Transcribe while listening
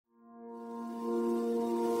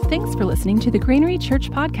Thanks for listening to the Granary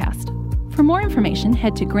Church podcast. For more information,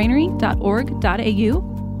 head to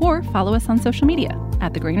granary.org.au or follow us on social media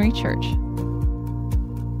at the Granary Church.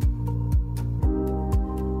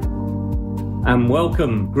 And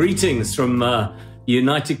welcome. Greetings from the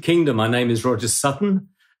United Kingdom. My name is Roger Sutton,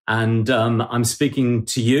 and I'm speaking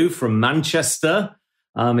to you from Manchester.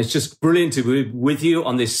 It's just brilliant to be with you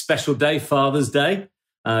on this special day, Father's Day.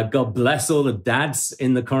 God bless all the dads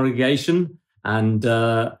in the congregation, and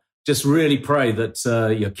just really pray that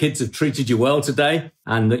your kids have treated you well today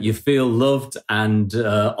and that you feel loved and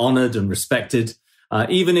honored and respected,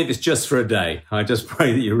 even if it's just for a day. I just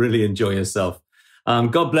pray that you really enjoy yourself.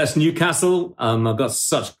 God bless Newcastle. I've got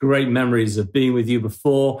such great memories of being with you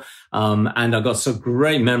before, and I've got some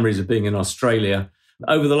great memories of being in Australia.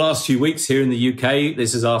 Over the last few weeks here in the UK,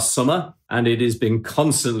 this is our summer, and it has been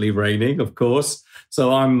constantly raining, of course.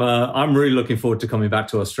 So I'm really looking forward to coming back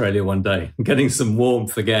to Australia one day and getting some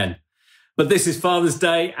warmth again. But this is Father's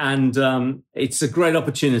Day, and it's a great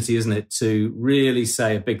opportunity, isn't it, to really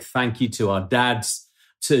say a big thank you to our dads,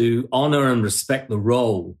 to honor and respect the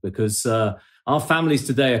role, because our families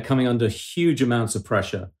today are coming under huge amounts of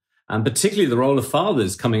pressure, and particularly the role of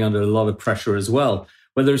fathers coming under a lot of pressure as well,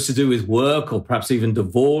 whether it's to do with work or perhaps even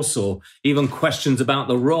divorce or even questions about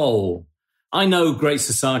the role. I know great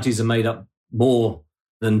societies are made up more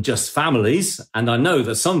than just families, and I know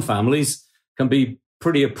that some families can be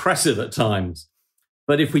pretty oppressive at times.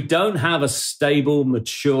 But if we don't have a stable,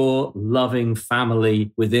 mature, loving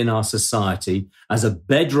family within our society as a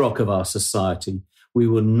bedrock of our society, we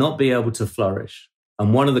will not be able to flourish.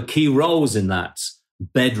 And one of the key roles in that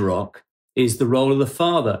bedrock is the role of the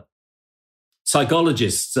father.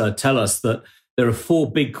 Psychologists tell us that there are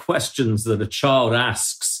 4 big questions that a child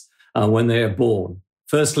asks when they are born.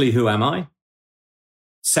 Firstly, who am I?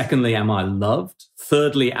 Secondly, am I loved?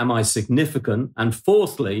 Thirdly, am I significant? And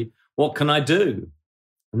fourthly, what can I do?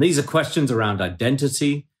 And these are questions around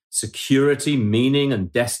identity, security, meaning,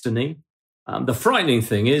 and destiny. The frightening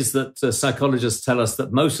thing is that psychologists tell us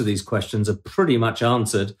that most of these questions are pretty much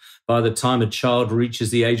answered by the time a child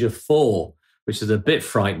reaches the age of 4, which is a bit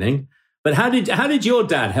frightening. But how did your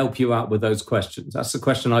dad help you out with those questions? That's the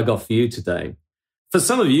question I got for you today. For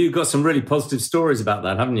some of you, you've got some really positive stories about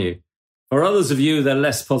that, haven't you? For others of you, they're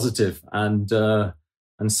less positive, and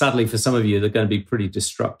sadly for some of you, they're going to be pretty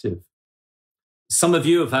destructive. Some of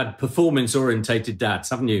you have had performance-orientated dads,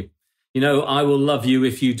 haven't you? You know, I will love you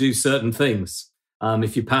if you do certain things,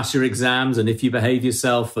 if you pass your exams and if you behave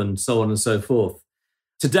yourself and so on and so forth.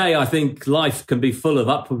 Today, I think life can be full of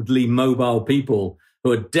upwardly mobile people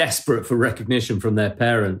who are desperate for recognition from their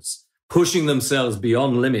parents, pushing themselves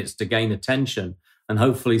beyond limits to gain attention and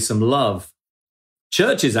hopefully some love.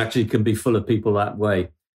 Churches actually can be full of people that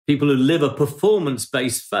way, people who live a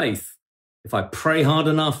performance-based faith. If I pray hard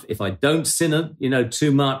enough, if I don't sin,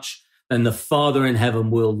 too much, then the Father in heaven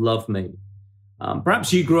will love me.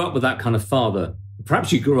 Perhaps you grew up with that kind of father.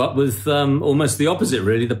 Perhaps you grew up with almost the opposite,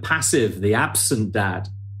 really, the passive, the absent dad,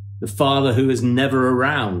 the father who is never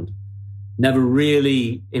around, never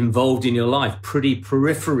really involved in your life, pretty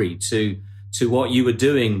periphery to what you were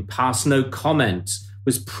doing, passed no comment,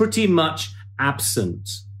 was pretty much absent.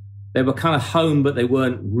 They were kind of home, but they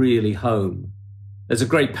weren't really home. There's a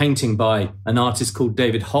great painting by an artist called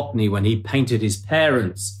David Hockney when he painted his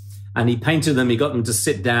parents. And he painted them, he got them to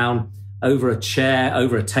sit down over a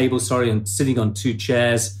table, and sitting on 2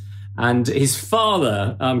 chairs. And his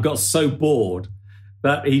father got so bored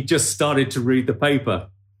that he just started to read the paper.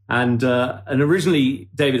 And originally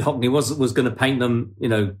David Hockney was going to paint them,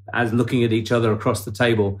 as looking at each other across the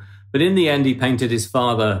table. But in the end, he painted his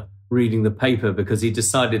father reading the paper because he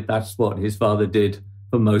decided that's what his father did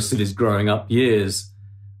for most of his growing up years,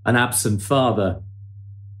 an absent father.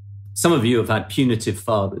 Some of you have had punitive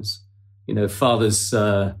fathers. Fathers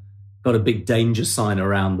got a big danger sign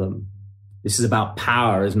around them. This is about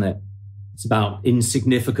power, isn't it? It's about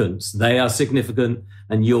insignificance. They are significant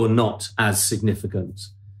and you're not as significant.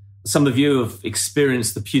 Some of you have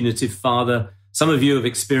experienced the punitive father. Some of you have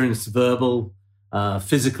experienced verbal,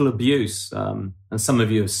 physical abuse. And some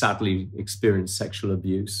of you have sadly experienced sexual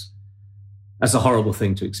abuse. That's a horrible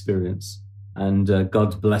thing to experience. And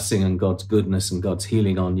God's blessing and God's goodness and God's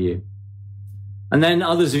healing on you. And then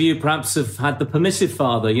others of you perhaps have had the permissive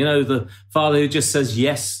father, the father who just says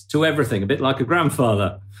yes to everything, a bit like a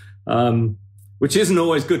grandfather, which isn't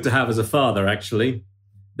always good to have as a father, actually.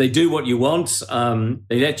 They do what you want.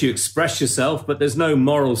 They let you express yourself, but there's no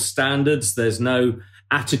moral standards. There's no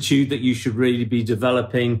attitude that you should really be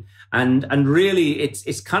developing. And really,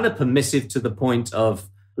 it's kind of permissive to the point of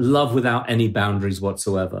love without any boundaries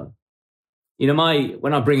whatsoever.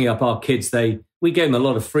 when I'm bringing up our kids, we gave them a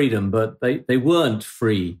lot of freedom, but they weren't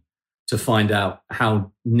free to find out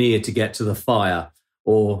how near to get to the fire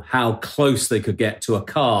or how close they could get to a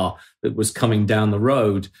car that was coming down the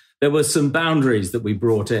road. There were some boundaries that we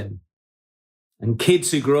brought in. And kids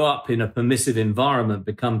who grow up in a permissive environment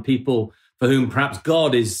become people for whom perhaps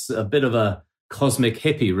God is a bit of a cosmic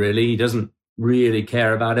hippie, really. He doesn't really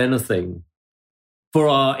care about anything. For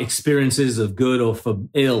our experiences of good or for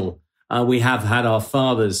ill, we have had our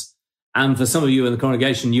fathers. And for some of you in the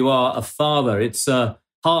congregation, you are a father. It's a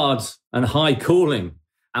hard and high calling.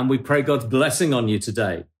 And we pray God's blessing on you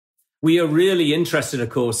today. We are really interested, of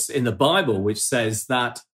course, in the Bible, which says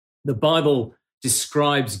that the Bible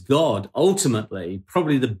describes God, ultimately,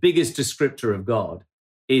 probably the biggest descriptor of God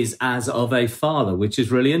is as of a father, which is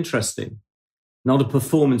really interesting. Not a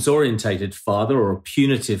performance-orientated father or a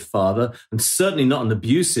punitive father, and certainly not an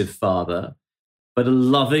abusive father, but a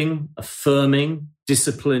loving, affirming,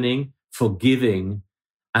 disciplining, forgiving,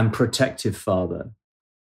 and protective father.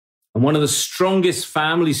 And one of the strongest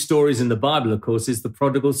family stories in the Bible, of course, is the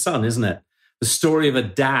Prodigal Son, isn't it? The story of a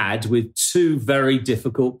dad with two very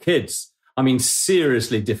difficult kids. I mean,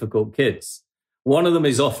 seriously difficult kids. One of them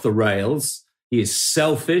is off the rails. He is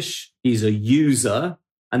selfish. He's a user.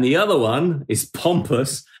 And the other one is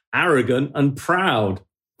pompous, arrogant, and proud.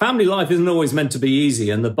 Family life isn't always meant to be easy.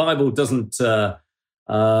 And the Bible doesn't, the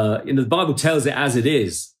Bible tells it as it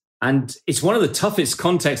is. And it's one of the toughest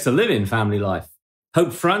contexts to live in, family life.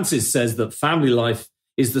 Pope Francis says that family life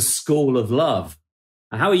is the school of love.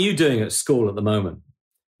 How are you doing at school at the moment?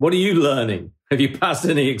 What are you learning? Have you passed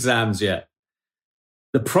any exams yet?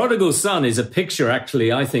 The Prodigal Son is a picture,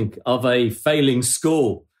 actually, I think, of a failing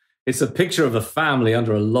school. It's a picture of a family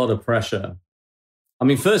under a lot of pressure. I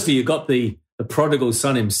mean, firstly, you've got the prodigal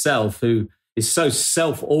son himself, who is so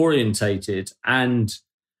self-orientated and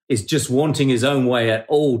is just wanting his own way at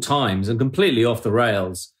all times and completely off the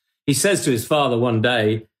rails. He says to his father one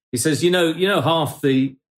day, he says, I'm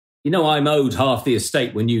owed half the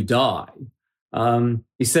estate when you die.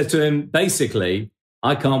 He said to him, basically,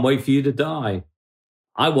 I can't wait for you to die.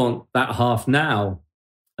 I want that half now.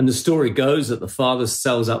 And the story goes that the father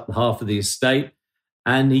sells up half of the estate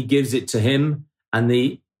and he gives it to him. And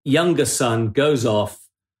the younger son goes off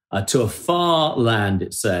to a far land,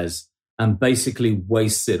 it says, and basically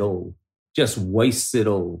wastes it all. Just wastes it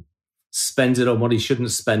all. Spends it on what he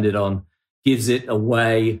shouldn't spend it on, gives it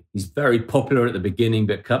away. He's very popular at the beginning,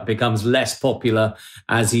 but becomes less popular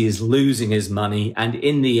as he is losing his money. And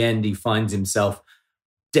in the end, he finds himself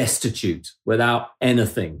destitute, without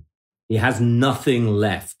anything. He has nothing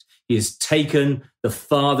left. He has taken the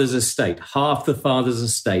father's estate, half the father's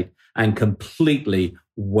estate, and completely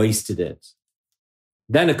wasted it.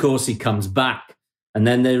 Then, of course, he comes back. And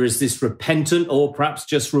then there is this repentant or perhaps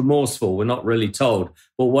just remorseful, we're not really told,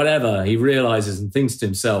 but whatever, he realizes and thinks to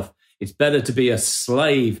himself, it's better to be a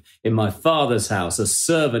slave in my father's house, a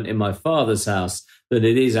servant in my father's house, than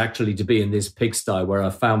it is actually to be in this pigsty where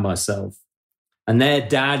I found myself. And their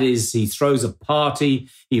dad he throws a party,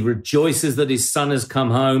 he rejoices that his son has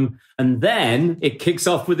come home, and then it kicks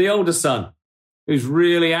off with the older son, who's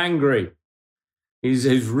really angry. He's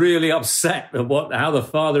really upset at how the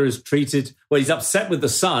father is treated. Well, he's upset with the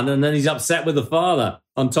son, and then he's upset with the father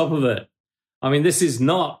on top of it. I mean, this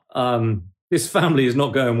family is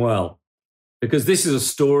not going well, because this is a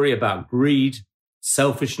story about greed,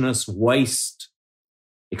 selfishness, waste,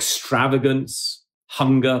 extravagance,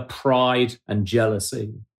 hunger, pride, and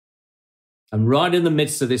jealousy. And right in the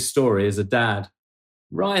midst of this story is a dad,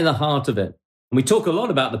 right in the heart of it. And we talk a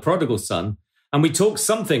lot about the prodigal son, and we talk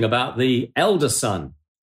something about the elder son,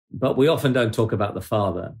 but we often don't talk about the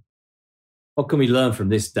father. What can we learn from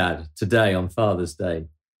this dad today on Father's Day?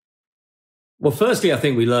 Well, firstly, I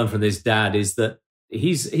think we learn from this dad is that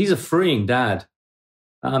he's a freeing dad.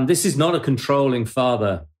 This is not a controlling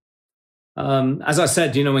father. As I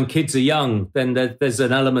said, when kids are young, then there's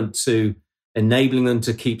an element to enabling them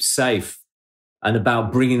to keep safe and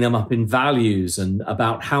about bringing them up in values and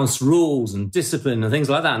about house rules and discipline and things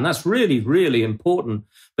like that. And that's really, really important.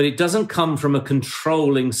 But it doesn't come from a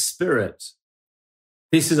controlling spirit.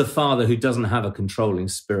 This is a father who doesn't have a controlling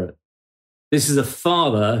spirit. This is a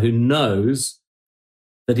father who knows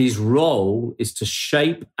that his role is to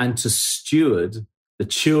shape and to steward the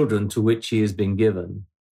children to which he has been given.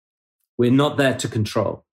 We're not there to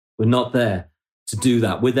control. We're not there to do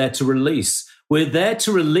that. We're there to release. We're there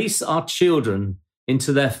to release our children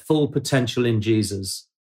into their full potential in Jesus.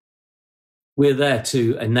 We're there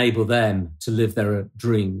to enable them to live their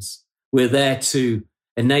dreams. We're there to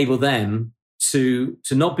enable them to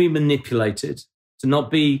not be manipulated, to not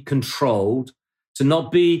be controlled, to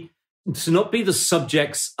not be to not be the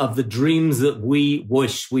subjects of the dreams that we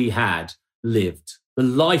wish we had lived, the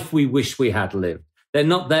life we wish we had lived. They're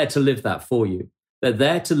not there to live that for you. They're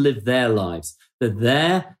there to live their lives. They're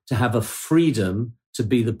there to have a freedom to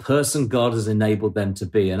be the person God has enabled them to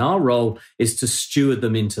be. And our role is to steward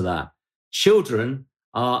them into that. Children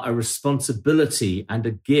are a responsibility and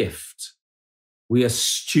a gift. We are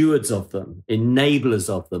stewards of them, enablers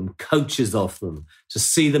of them, coaches of them, to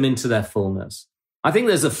see them into their fullness. I think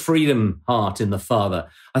there's a freedom heart in the father.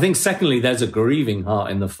 I think, secondly, there's a grieving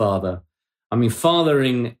heart in the father. I mean,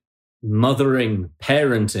 fathering, mothering,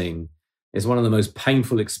 parenting is one of the most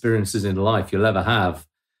painful experiences in life you'll ever have.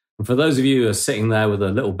 And for those of you who are sitting there with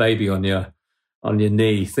a little baby on your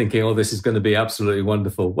knee thinking, oh, this is going to be absolutely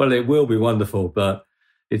wonderful. Well, it will be wonderful, but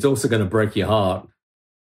it's also going to break your heart.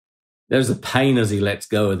 There's a pain as he lets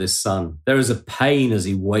go of this son. There is a pain as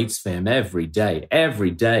he waits for him every day.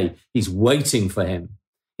 Every day he's waiting for him.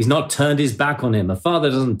 He's not turned his back on him. A father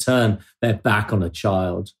doesn't turn their back on a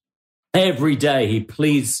child. Every day he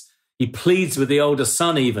pleads with the older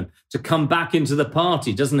son even to come back into the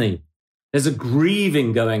party, doesn't he? There's a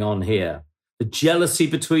grieving going on here. The jealousy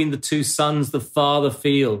between the two sons the father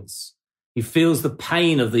feels. He feels the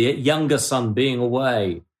pain of the younger son being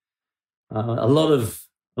away. A lot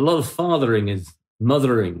of fathering is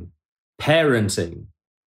mothering, parenting.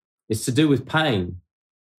 It's to do with pain.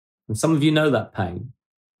 And some of you know that pain.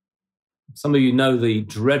 Some of you know the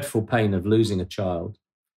dreadful pain of losing a child.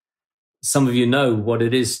 Some of you know what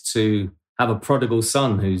it is to have a prodigal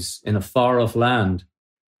son who's in a far-off land.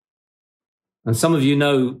 And some of you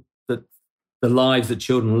know that the lives that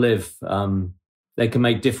children live, they can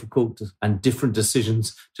make difficult and different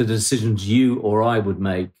decisions to the decisions you or I would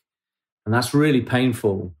make. And that's really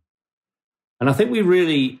painful. And I think we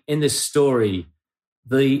really, in this story,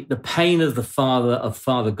 the pain of the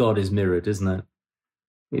Father God is mirrored, isn't it?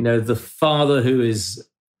 You know, the father who is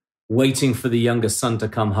waiting for the younger son to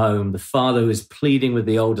come home, the father who is pleading with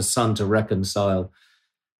the older son to reconcile,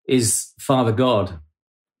 is Father God.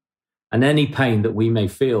 And any pain that we may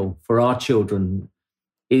feel for our children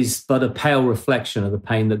is but a pale reflection of the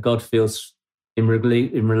pain that God feels in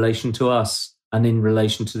relation to us and in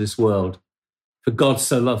relation to this world. For God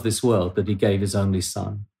so loved this world that he gave his only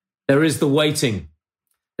son. There is the waiting.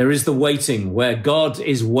 There is the waiting where God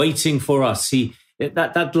is waiting for us.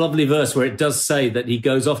 That lovely verse where it does say that he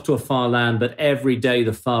goes off to a far land, but every day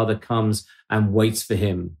the Father comes and waits for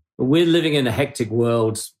him. But we're living in a hectic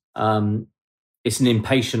world. It's an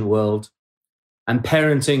impatient world. And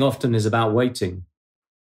parenting often is about waiting.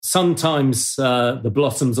 Sometimes the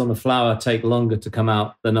blossoms on a flower take longer to come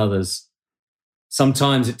out than others.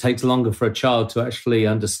 Sometimes it takes longer for a child to actually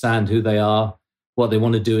understand who they are, what they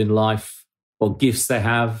want to do in life, what gifts they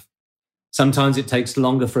have. Sometimes it takes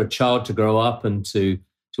longer for a child to grow up and to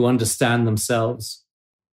understand themselves.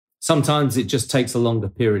 Sometimes it just takes a longer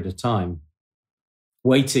period of time.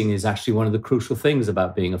 Waiting is actually one of the crucial things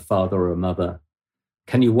about being a father or a mother.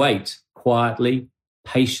 Can you wait quietly,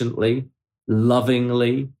 patiently,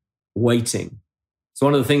 lovingly, waiting? It's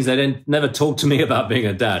one of the things they never talk to me about being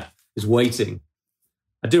a dad, is waiting.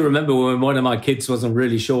 I do remember when one of my kids wasn't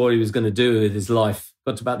really sure what he was going to do with his life,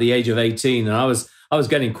 got to about the age of 18, and I was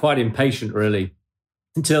getting quite impatient, really,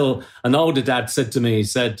 until an older dad said to me, he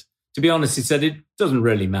said, to be honest, he said, it doesn't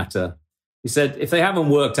really matter. He said, if they haven't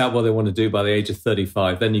worked out what they want to do by the age of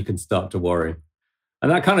 35, then you can start to worry.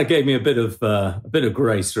 And that kind of gave me a bit of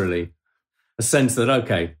grace, really, a sense that,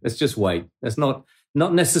 okay, let's just wait. Let's not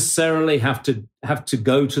necessarily have to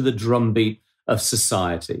go to the drumbeat of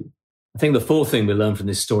society. I think the fourth thing we learn from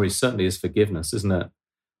this story certainly is forgiveness, isn't it?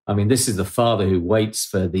 I mean, this is the father who waits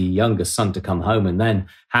for the younger son to come home and then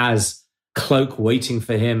has cloak waiting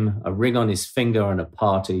for him, a ring on his finger and a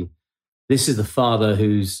party. This is the father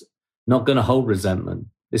who's not going to hold resentment.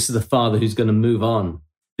 This is the father who's going to move on.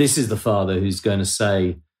 This is the father who's going to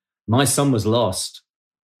say, my son was lost,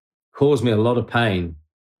 caused me a lot of pain,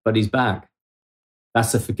 but he's back.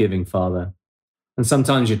 That's a forgiving father. And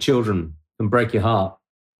sometimes your children can break your heart.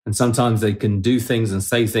 And sometimes they can do things and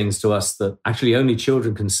say things to us that actually only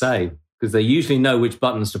children can say, because they usually know which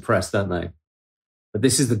buttons to press, don't they? But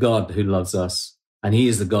this is the God who loves us, and he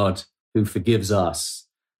is the God who forgives us,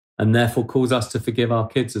 and therefore calls us to forgive our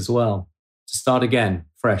kids as well, to start again,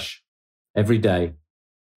 fresh, every day.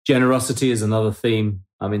 Generosity is another theme.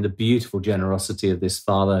 I mean, the beautiful generosity of this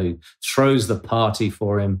father who throws the party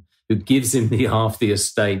for him, who gives him half the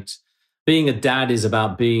estate. Being a dad is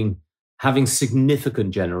about having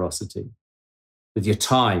significant generosity with your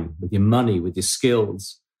time, with your money, with your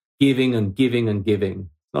skills, giving and giving and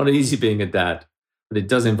giving. Not easy being a dad, but it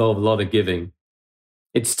does involve a lot of giving.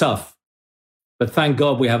 It's tough, But thank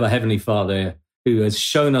God we have a Heavenly Father who has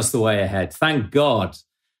shown us the way ahead. Thank God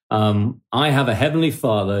I have a Heavenly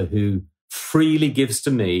Father who freely gives to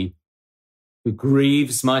me, who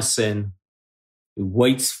grieves my sin, who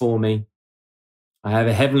waits for me. I have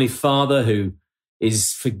a Heavenly Father who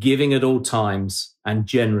is forgiving at all times and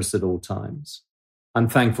generous at all times. I'm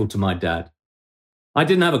thankful to my dad. I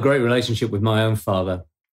didn't have a great relationship with my own father.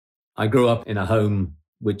 I grew up in a home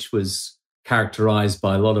which was characterized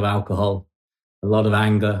by a lot of alcohol, a lot of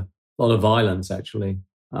anger, a lot of violence, actually.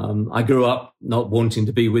 I grew up not wanting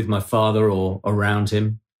to be with my father or around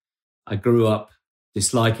him. I grew up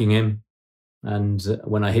disliking him. And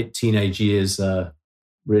when I hit teenage years,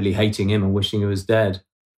 really hating him and wishing he was dead.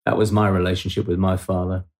 That was my relationship with my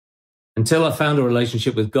father. Until I found a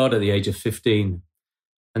relationship with God at the age of 15.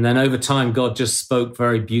 And then over time, God just spoke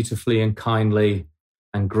very beautifully and kindly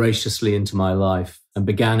and graciously into my life and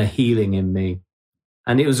began a healing in me.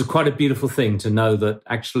 And it was quite a beautiful thing to know that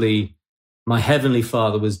actually my heavenly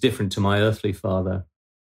father was different to my earthly father.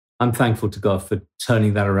 I'm thankful to God for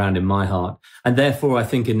turning that around in my heart. And therefore, I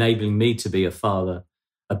think enabling me to be a father,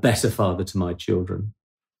 a better father to my children.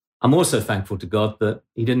 I'm also thankful to God that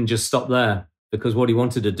he didn't just stop there, because what he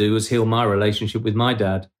wanted to do was heal my relationship with my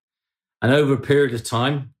dad. And over a period of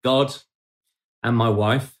time, God and my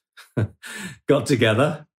wife got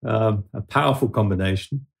together, a powerful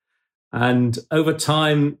combination. And over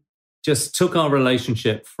time, just took our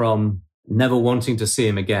relationship from never wanting to see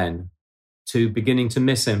him again to beginning to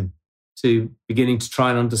miss him, to beginning to try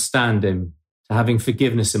and understand him, to having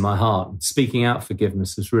forgiveness in my heart. Speaking out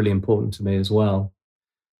forgiveness is really important to me as well.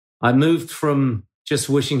 I moved from just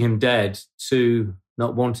wishing him dead to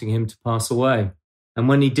not wanting him to pass away. And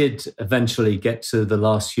when he did eventually get to the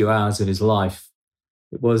last few hours of his life,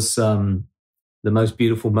 it was the most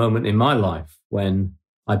beautiful moment in my life when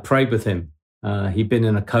I prayed with him. He'd been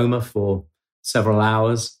in a coma for several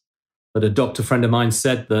hours, but a doctor friend of mine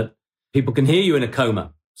said that people can hear you in a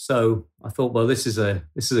coma. So I thought, well, this is a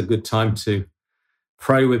good time to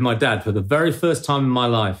pray with my dad for the very first time in my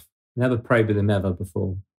life. Never prayed with him ever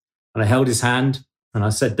before. And I held his hand and I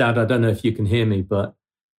said, Dad, I don't know if you can hear me, but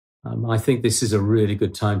I think this is a really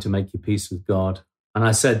good time to make your peace with God. And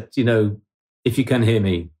I said, if you can hear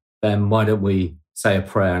me, then why don't we say a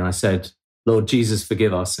prayer? And I said, Lord Jesus,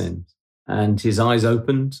 forgive our sins. And his eyes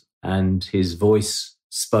opened and his voice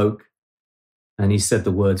spoke. And he said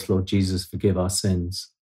the words, Lord Jesus, forgive our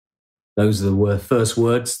sins. Those are the first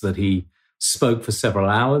words that he spoke for several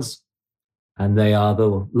hours. And they are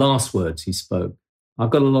the last words he spoke. I've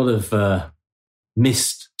got a lot of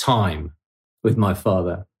missed time with my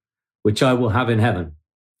father, which I will have in heaven,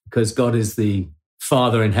 because God is the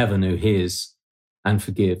Father in heaven who hears and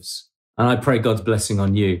forgives. And I pray God's blessing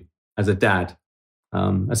on you as a dad,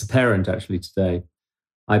 as a parent actually today.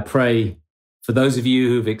 I pray for those of you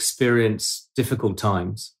who've experienced difficult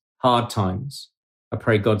times, hard times. I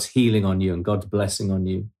pray God's healing on you and God's blessing on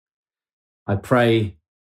you. I pray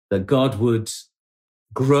that God would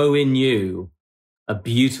grow in you a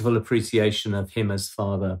beautiful appreciation of him as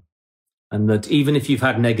Father. And that even if you've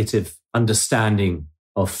had negative understanding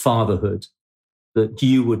of fatherhood, that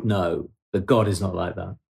you would know that God is not like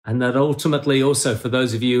that. And that ultimately also for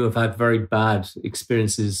those of you who have had very bad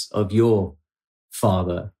experiences of your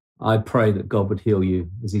father, I pray that God would heal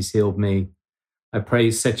you as he's healed me. I pray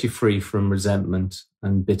he set you free from resentment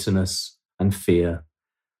and bitterness and fear.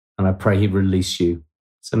 And I pray he release you.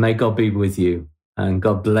 So may God be with you and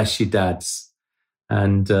God bless you, dads.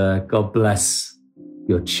 And God bless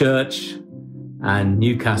your church and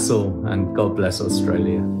Newcastle, and God bless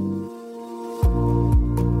Australia.